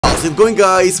How's it going,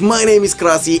 guys? My name is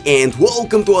Krasi and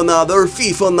welcome to another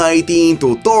FIFA 19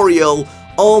 tutorial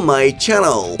on my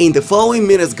channel. In the following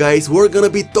minutes, guys, we're gonna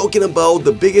be talking about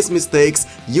the biggest mistakes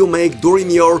you make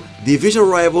during your division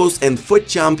rivals and FUT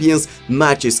champions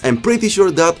matches. I'm pretty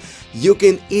sure that you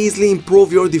can easily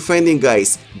improve your defending,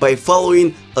 guys, by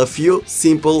following a few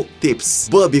simple tips.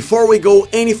 But before we go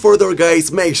any further,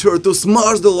 guys, make sure to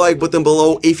smash the like button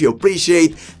below if you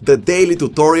appreciate the daily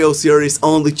tutorial series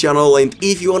on the channel, and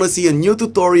if you want to see a new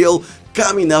tutorial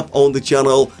coming up on the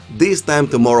channel this time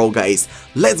tomorrow, guys.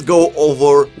 Let's go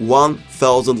over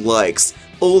 1000 likes.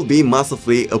 All be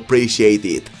massively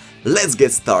appreciated. Let's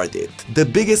get started. The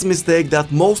biggest mistake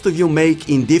that most of you make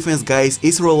in defense, guys,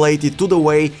 is related to the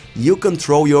way you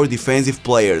control your defensive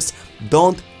players.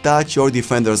 Don't touch your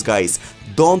defenders, guys.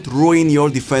 Don't ruin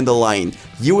your defender line.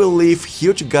 You will leave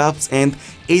huge gaps and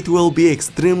it will be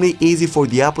extremely easy for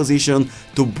the opposition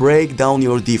to break down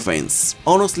your defense.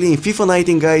 Honestly, in FIFA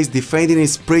 19, guys, defending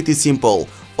is pretty simple.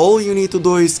 All you need to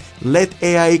do is let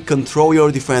AI control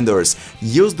your defenders.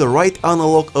 Use the right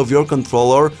analog of your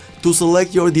controller to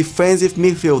select your defensive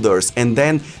midfielders and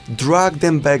then drag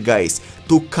them back, guys,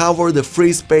 to cover the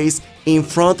free space in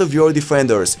front of your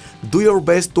defenders. Do your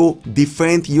best to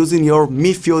defend using your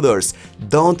midfielders.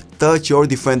 Don't touch your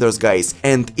defenders, guys.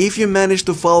 And if you manage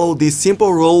to follow this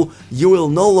simple rule, you will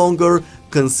no longer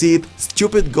concede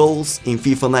stupid goals in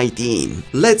FIFA 19.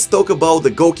 Let's talk about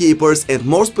the goalkeepers and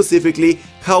more specifically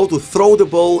how to throw the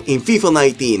ball in FIFA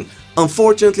 19.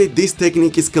 Unfortunately, this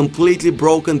technique is completely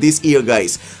broken this year,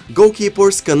 guys.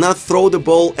 Goalkeepers cannot throw the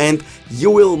ball and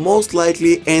you will most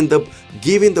likely end up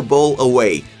giving the ball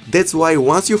away. That's why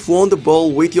once you've won the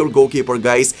ball with your goalkeeper,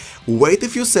 guys, wait a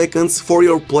few seconds for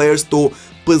your players to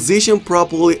position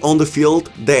properly on the field,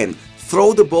 then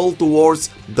throw the ball towards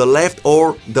the left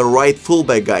or the right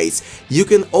fullback, guys. You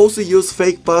can also use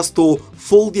fake pass to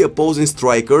fool the opposing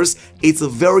strikers. It's a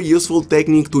very useful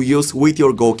technique to use with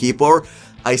your goalkeeper.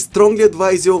 I strongly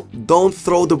advise you, don't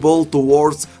throw the ball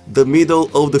towards the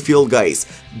middle of the field, guys.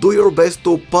 Do your best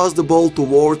to pass the ball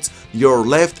towards your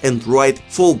left and right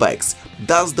fullbacks.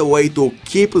 That's the way to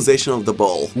keep possession of the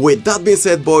ball. With that being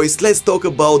said, boys, let's talk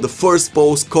about the first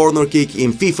post corner kick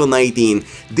in FIFA 19.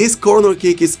 This corner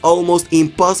kick is almost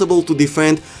impossible to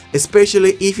defend,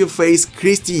 especially if you face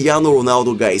Cristiano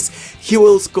Ronaldo, guys. He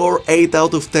will score 8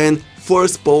 out of 10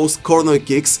 first post corner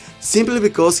kicks simply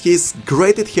because he's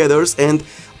great at headers and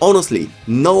honestly,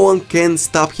 no one can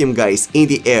stop him, guys, in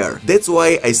the air. That's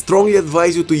why I strongly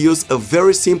advise you to use a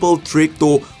very simple trick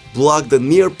to block the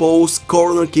near post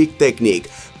corner kick technique.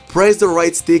 Press the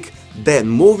right stick, then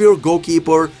move your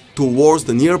goalkeeper towards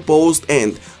the near post,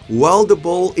 and while the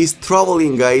ball is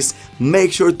traveling, guys,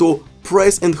 make sure to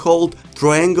press and hold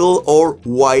triangle or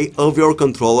Y of your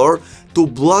controller to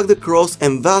block the cross,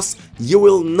 and thus you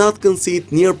will not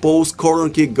concede near post corner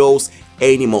kick goals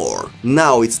anymore.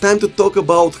 Now it's time to talk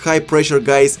about high pressure,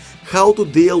 guys, how to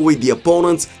deal with the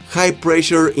opponent's high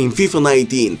pressure in FIFA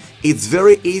 19. It's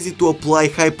very easy to apply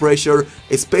high pressure,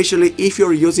 especially if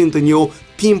you're using the new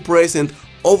team press and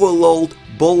overload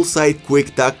ball side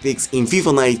quick tactics in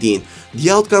FIFA 19.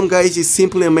 The outcome, guys, is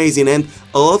simply amazing and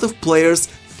a lot of players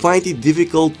find it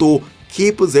difficult to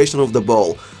keep possession of the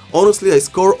ball. Honestly, I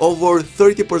score over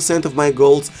 30% of my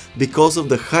goals because of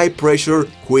the high pressure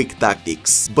quick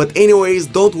tactics. But anyways,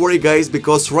 don't worry, guys,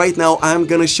 because right now I'm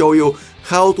gonna show you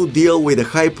how to deal with the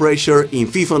high pressure in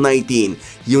FIFA 19.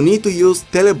 You need to use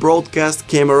telebroadcast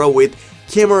camera with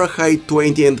camera height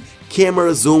 20 and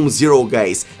camera zoom 0,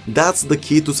 guys. That's the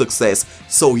key to success.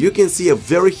 So you can see a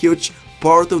very huge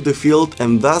part of the field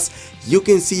and thus you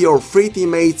can see your free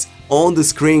teammates on the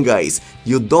screen, guys.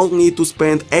 You don't need to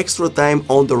spend extra time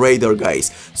on the radar,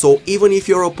 guys. So even if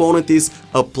your opponent is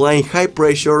applying high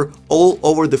pressure all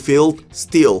over the field,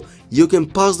 still you can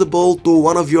pass the ball to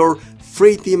one of your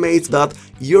free teammates that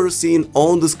you're seeing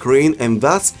on the screen and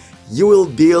thus you will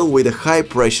deal with the high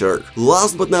pressure.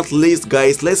 Last but not least,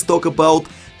 guys, let's talk about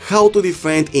how to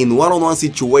defend in one-on-one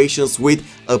situations with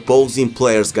opposing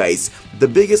players, guys. The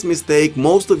biggest mistake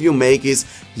most of you make is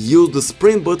use the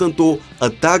sprint button to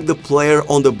attack the player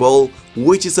on the ball,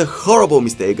 which is a horrible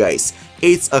mistake, guys.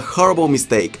 It's a horrible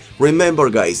mistake. Remember,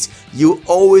 guys, you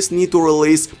always need to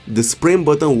release the sprint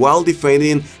button while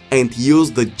defending and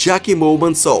use the jockey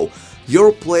movement so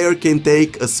your player can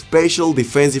take a special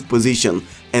defensive position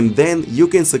and then you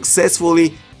can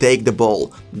successfully take the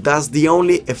ball. That's the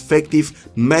only effective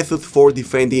method for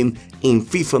defending in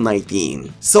FIFA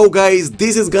 19. So guys,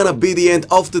 this is gonna be the end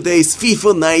of today's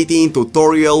FIFA 19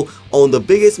 tutorial on the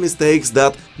biggest mistakes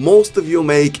that most of you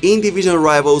make in division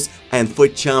rivals and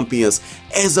FUT champions.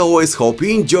 As always, hope you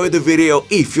enjoyed the video.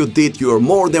 If you did, you are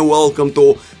more than welcome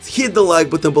to hit the like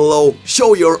button below,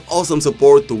 show your awesome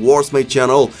support towards my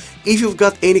channel. If you've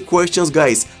got any questions,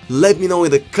 guys, let me know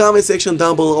in the comment section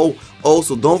down below.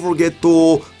 Also, don't forget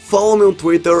to follow me on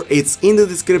Twitter, it's in the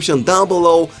description down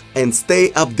below, and stay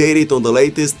updated on the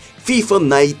latest FIFA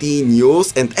 19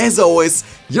 news. And as always,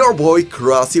 your boy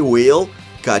Krasi will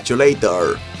catch you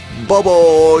later. Bye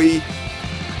bye!